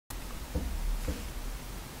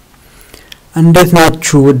እንዴት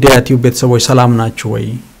ናችሁ ውድ የዩቲዩብ ቤተሰቦች ሰላም ናችሁ ወይ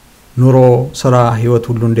ኑሮ ስራ ህይወት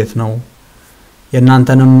ሁሉ እንዴት ነው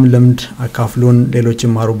የናንተንም ልምድ አካፍሉን ሌሎች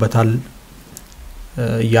ይማሩበታል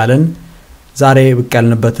ያለን ዛሬ ብቅ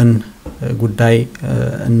ያልንበትን ጉዳይ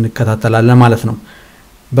እንከታተላለን ማለት ነው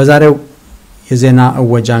በዛሬው የዜና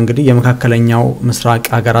እወጃ እንግዲህ የመካከለኛው ምስራቅ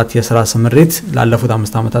ሀገራት የሥራ ስምሪት ላለፉት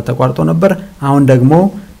 5 ዓመታት ተቋርጦ ነበር አሁን ደግሞ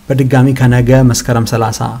በድጋሚ ከነገ መስከረም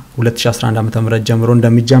 30 2011 ዓ.ም ጀምሮ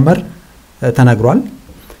እንደሚጀመር ተነግሯል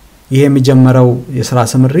ይሄ የሚጀመረው የሥራ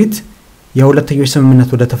ስምሪት የሁለተኞች ስምምነት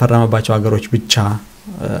ወደ ተፈረመባቸው ሀገሮች ብቻ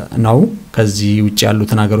ነው ከዚህ ውጪ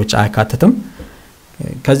ያሉት ሀገሮች አያካትትም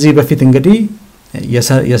ከዚህ በፊት እንግዲህ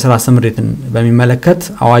የሥራ ስምሪትን በሚመለከት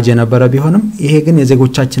አዋጅ የነበረ ቢሆንም ይሄ ግን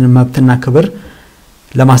የዜጎቻችንን መብትና ክብር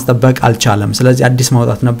ለማስጠበቅ አልቻለም ስለዚህ አዲስ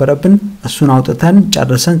ማውጣት ነበረብን እሱን አውጥተን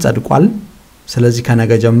ጨርሰን ጸድቋል ስለዚህ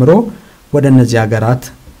ከነገ ጀምሮ ወደ እነዚህ ሀገራት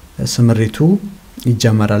ስምሪቱ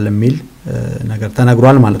ይጀመራል የሚል ነገር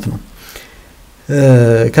ተነግሯል ማለት ነው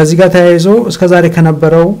ከዚህ ጋር ተያይዞ እስከ ዛሬ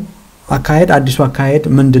ከነበረው አካሄድ አዲሱ አካሄድ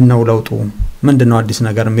ምንድነው ለውጡ ምንድነው አዲስ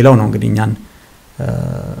ነገር የሚለው ነው እንግዲህ ኛን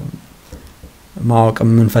ማወቅ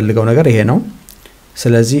የምንፈልገው ነገር ይሄ ነው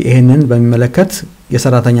ስለዚህ ይሄንን በሚመለከት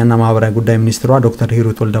የሰራተኛና ማህበራዊ ጉዳይ ሚኒስትሯ ዶክተር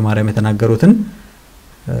ሂሩት ወልደማርያም የተናገሩትን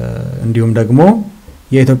እንዲሁም ደግሞ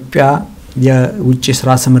የኢትዮጵያ የውጭ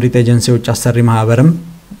ስራ ስምሪት ኤጀንሲዎች አሰሪ ማህበርም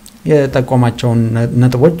የጠቆማቸውን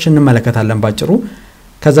ነጥቦች እንመለከታለን ባጭሩ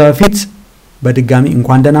ከዛ በፊት በድጋሚ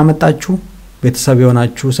እንኳን ደህና መጣችሁ ቤተሰብ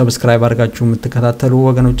የሆናችሁ ሰብስክራይብ አድርጋችሁ የምትከታተሉ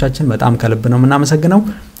ወገኖቻችን በጣም ከልብ ነው እናመሰግነው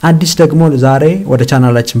አዲስ ደግሞ ዛሬ ወደ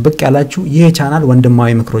ቻናላችን ብቅ ያላችሁ ይሄ ቻናል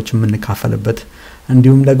ወንድማዊ ምክሮች የምንካፈልበት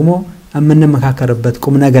እንዲሁም ደግሞ የምንመካከርበት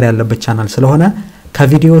ቁም ነገር ያለበት ቻናል ስለሆነ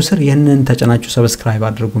ከቪዲዮ ስር ይሄንን ተጨናችሁ ሰብስክራይብ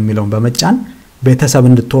አድርጉ የሚለውን በመጫን ቤተሰብ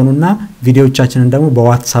እንድትሆኑና ቪዲዮዎቻችንን ደግሞ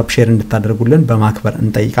በዋትስአፕ ሼር እንድታደርጉልን በማክበር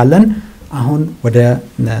እንጠይቃለን አሁን ወደ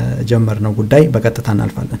ጀመርነው ጉዳይ በቀጥታ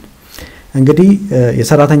እናልፋለን እንግዲህ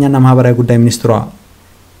የሰራተኛና ማህበራዊ ጉዳይ ሚኒስትሯ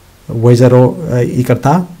ወይዘሮ ይቅርታ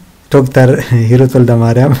ዶክተር ሂሩት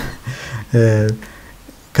ወልደማርያም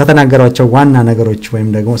ከተናገሯቸው ዋና ነገሮች ወይም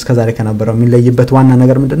ደግሞ እስከዛሬ ከነበረው የሚለይበት ዋና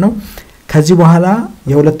ነገር ምንድነው ከዚህ በኋላ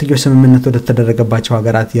የሁለትዮሽ ስምምነት ወደ ተደረገባቸው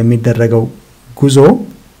ሀገራት የሚደረገው ጉዞ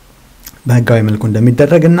በህጋዊ መልኩ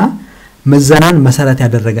እንደሚደረግና ምዘናን መሰረት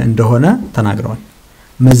ያደረገ እንደሆነ ተናግረዋል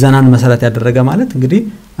ምዘናን መሰረት ያደረገ ማለት እንግዲህ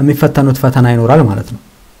የሚፈተኑት ፈተና ይኖራል ማለት ነው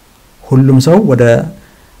ሁሉም ሰው ወደ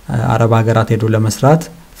አረብ ሀገራት ሄዶ ለመስራት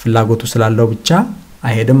ፍላጎቱ ስላለው ብቻ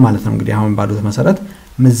አይሄድም ማለት ነው እንግዲህ አሁን ባሉት መሰረት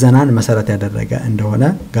ምዘናን መሰረት ያደረገ እንደሆነ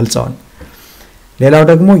ገልጸዋል ሌላው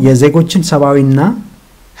ደግሞ የዜጎችን ሰባዊና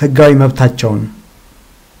ህጋዊ መብታቸውን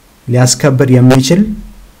ሊያስከብር የሚችል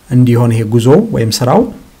እንዲሆን ይሄ ጉዞ ወይም ስራው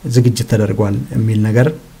ዝግጅት ተደርጓል የሚል ነገር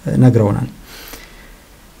ነግረውናል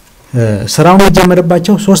ስራው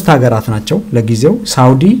የሚጀምርባቸው 3 ሀገራት ናቸው ለጊዜው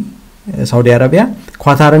ሳውዲ አረቢያ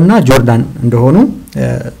ኳታርና ጆርዳን እንደሆኑ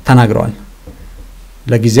ተናግረዋል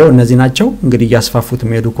ለጊዜው እነዚህ ናቸው እንግዲህ ያስፋፉት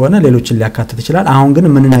የሚሄዱ ከሆነ ሌሎችን ሊያካትት ይችላል አሁን ግን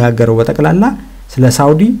ምን እናገረው በተቀላላ ስለ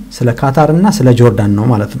ሳውዲ ስለ ኳታርና ስለ ጆርዳን ነው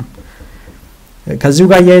ማለት ነው ከዚሁ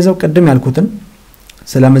ጋር ያይዘው ቀደም ያልኩትን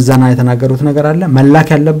ስለምዛና የተናገሩት ነገር አለ መላክ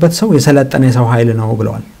ያለበት ሰው የሰለጠነ የሰው ኃይል ነው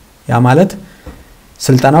ብለዋል ያ ማለት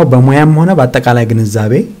ስልጣናው በሙያም ሆነ በአጠቃላይ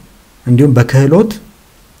ግንዛቤ እንዲሁም በክህሎት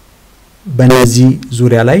በነዚህ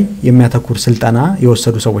ዙሪያ ላይ የሚያተኩር ስልጣና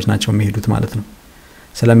የወሰዱ ሰዎች ናቸው የሚሄዱት ማለት ነው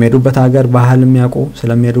ስለሚሄዱበት ሀገር ባህል የሚያውቁ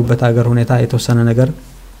ስለሚሄዱበት ሀገር ሁኔታ የተወሰነ ነገር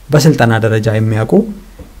በስልጣና ደረጃ የሚያውቁ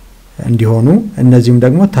እንዲሆኑ እነዚህም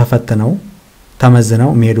ደግሞ ተፈትነው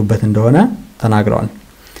ተመዝነው የሚሄዱበት እንደሆነ ተናግረዋል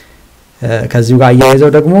ከዚሁ ጋር ያይዘው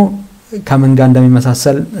ደግሞ ከምን ጋር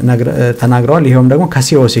እንደሚመሳሰል ተናግረዋል ይሄውም ደግሞ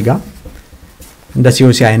ከሲኦሲ ጋር እንደ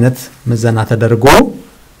ሲኦሲ አይነት ምዘና ተደርጎ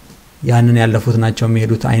ያንን ያለፉት ናቸው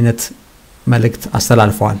የሚሄዱት አይነት መልእክት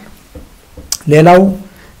አስተላልፈዋል ሌላው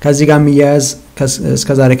ከዚህ ጋር የሚያያዝ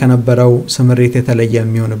እስከዛሬ ከነበረው ስምሪት የተለየ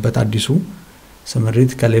የሚሆንበት አዲሱ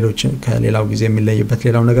ስምሪት ከሌላው ጊዜ የሚለይበት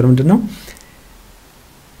ሌላው ነገር ምንድነው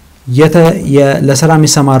ለሰላም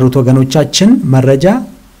ይሰማሩት ወገኖቻችን መረጃ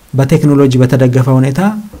በቴክኖሎጂ በተደገፈ ሁኔታ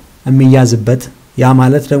የሚያዝበት ያ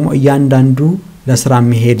ማለት ደግሞ እያንዳንዱ ለስራ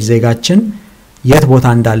የሚሄድ ዜጋችን የት ቦታ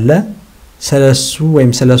እንዳለ ስለሱ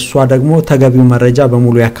ወይም ስለሷ ደግሞ ተገቢው መረጃ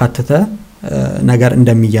በሙሉ ያካተተ ነገር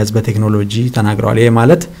እንደሚያዝ በቴክኖሎጂ ተናግረዋል ይሄ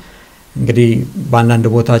ማለት እንግዲህ ባንዳንድ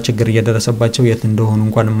ቦታ ችግር እየደረሰባቸው የት እንደሆኑ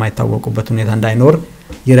እንኳን የማይታወቁበት ሁኔታ እንዳይኖር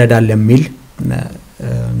ይረዳል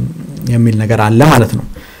የሚል ነገር አለ ማለት ነው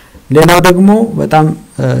ሌላው ደግሞ በጣም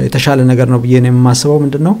የተሻለ ነገር ነው ብዬ ነው የማስበው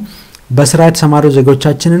ምንድነው በስራ የተሰማሩ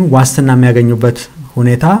ዜጎቻችንን ዋስትና የሚያገኙበት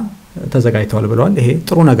ሁኔታ ተዘጋጅቷል ብለዋል ይሄ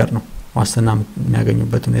ጥሩ ነገር ነው ዋስትና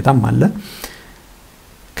የሚያገኙበት ሁኔታም አለ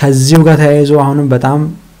ከዚሁ ጋር ተያይዞ አሁንም በጣም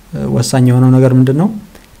ወሳኝ የሆነው ነገር ምንድነው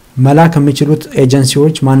መላክ የሚችሉት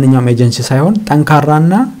ኤጀንሲዎች ማንኛውም ኤጀንሲ ሳይሆን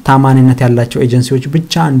ጠንካራና ታማኝነት ያላቸው ኤጀንሲዎች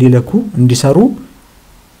ብቻ እንዲሰሩ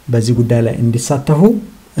በዚህ ጉዳይ ላይ እንዲሳተፉ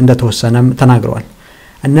እንደተወሰነም ተናግረዋል።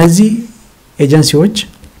 እነዚህ ኤጀንሲዎች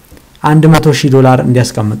 $100,000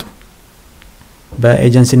 እንዲያስቀምጡ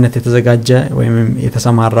በኤጀንሲነት የተዘጋጀ ወይም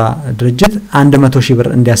የተሰማራ ድርጅት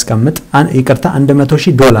 $100,000 እንዲያስቀምጥ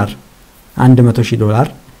 $100,000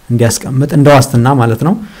 እንዲያስቀምጥ እንደዋስትና ማለት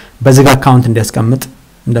ነው በዝግ አካውንት እንዲያስቀምጥ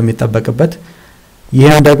እንደሚጠበቅበት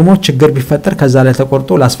ይሄን ደግሞ ችግር ቢፈጠር ከዛ ላይ ተቆርጦ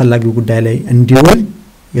ለአስፈላጊው ጉዳይ ላይ እንዲውል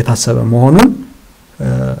የታሰበ መሆኑን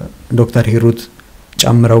ዶክተር ሂሩት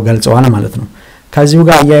ጨምረው ገልጸዋል ማለት ነው። ከዚሁ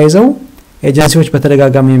ጋር ያያይዘው ኤጀንሲዎች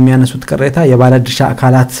በተደጋጋሚ የሚያነሱት ቅሬታ የባለድርሻ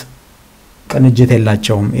አካላት ቅንጅት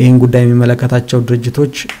የላቸውም፣ ይሄን ጉዳይ የሚመለከታቸው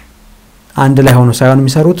ድርጅቶች አንድ ላይ ሆነው ሳይሆን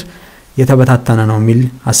የሚሰሩት የተበታተነ ነው የሚል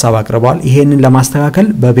ሐሳብ አቅርበዋል። ይሄንን ለማስተካከል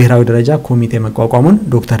በብሔራዊ ደረጃ ኮሚቴ መቋቋሙን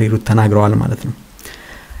ዶክተር ሂሩት ተናግረዋል ማለት ነው።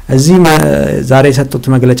 እዚህ ዛሬ የሰጡት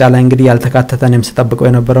መግለጫ ላይ እንግዲህ ያልተካተተንም ተጠብቀው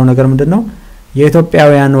የነበረው ነገር ምንድነው?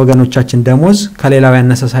 የኢትዮጵያውያን ወገኖቻችን ደሞዝ ከሌላው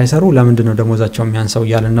ያነሰ ሳይሰሩ ለምንድነው ደሞዛቸው የሚያንሰው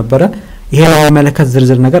ያለን ነበር። ይሄ ለማመለከት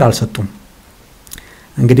ዝርዝር ነገር አልሰጡም።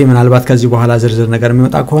 እንግዲህ ምናልባት ከዚህ በኋላ ዝርዝር ነገር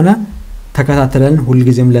የሚወጣ ከሆነ ተከታተለን ሁሉ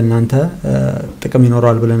ጊዜም ለእናንተ ጥቅም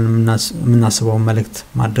ይኖራል ብለን የምናስበው መልእክት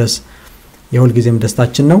ማድረስ የሁሉ ጊዜም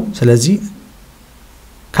ደስታችን ነው። ስለዚህ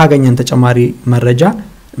ካገኘን ተጨማሪ መረጃ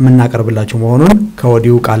ምናቀርብላችሁ መሆኑን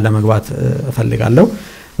ከወዲሁ ቃል ለመግባት እፈልጋለሁ።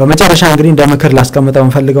 በመጨረሻ እንግዲህ እንደምክር ላስቀምጠው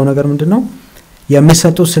እንፈልገው ነገር ምንድነው?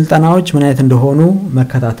 የሚሰጡ ስልጠናዎች ምን አይነት እንደሆኑ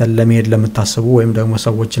መከታተል ለመሄድ ለምታስቡ ወይም ደግሞ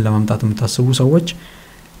ሰዎችን ለማምጣት የምታስቡ ሰዎች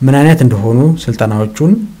ምን አይነት እንደሆኑ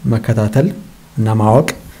ስልጠናዎቹን መከታተል እና ማወቅ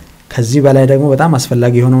ከዚህ በላይ ደግሞ በጣም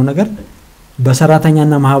አስፈላጊ የሆነው ነገር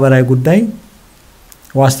በሰራተኛና ማህበራዊ ጉዳይ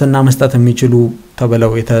ዋስትና መስጠት የሚችሉ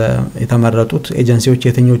ተብለው የተመረጡት ኤጀንሲዎች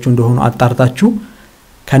የትኞቹ እንደሆኑ አጣርታችሁ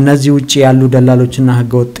ከነዚህ ውጪ ያሉ ደላሎችና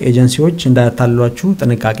ህገወጥ ኤጀንሲዎች እንዳያታልሏችሁ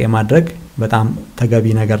ጥንቃቄ ማድረግ በጣም ተገቢ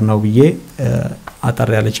ነገር ነው ብዬ አጠር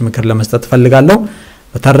ያለች ምክር ለመስጠት ፈልጋለሁ።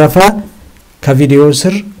 በተረፈ ከቪዲዮ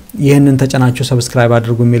ስር ይሄንን ተጨናችሁ ሰብስክራይብ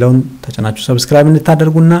አድርጉ የሚለውን ተጨናችሁ ሰብስክራይብ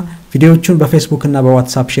እንድታደርጉና ቪዲዮዎቹን በፌስቡክ እና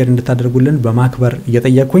በዋትስአፕ ሼር እንድታደርጉልን በማክበር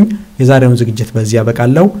እየጠየቅኩኝ የዛሬውን ዝግጅት በዚህ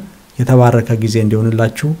ያበቃለሁ። የተባረከ ጊዜ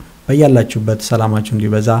እንዲሆንላችሁ በእያላችሁበት ሰላማችሁ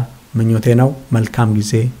እንዲበዛ ምኞቴ ነው። መልካም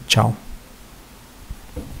ጊዜ። ቻው።